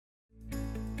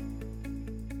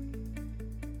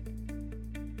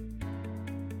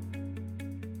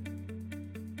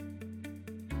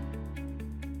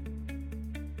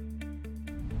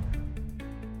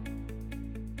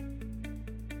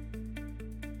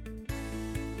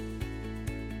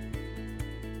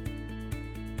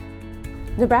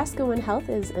Nebraska One Health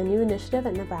is a new initiative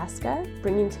in Nebraska,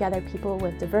 bringing together people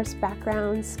with diverse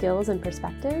backgrounds, skills, and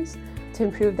perspectives to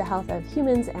improve the health of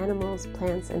humans, animals,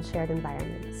 plants, and shared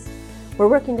environments. We're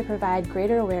working to provide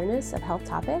greater awareness of health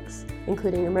topics,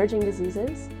 including emerging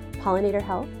diseases, pollinator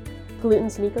health,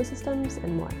 pollutants in ecosystems,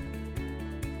 and more.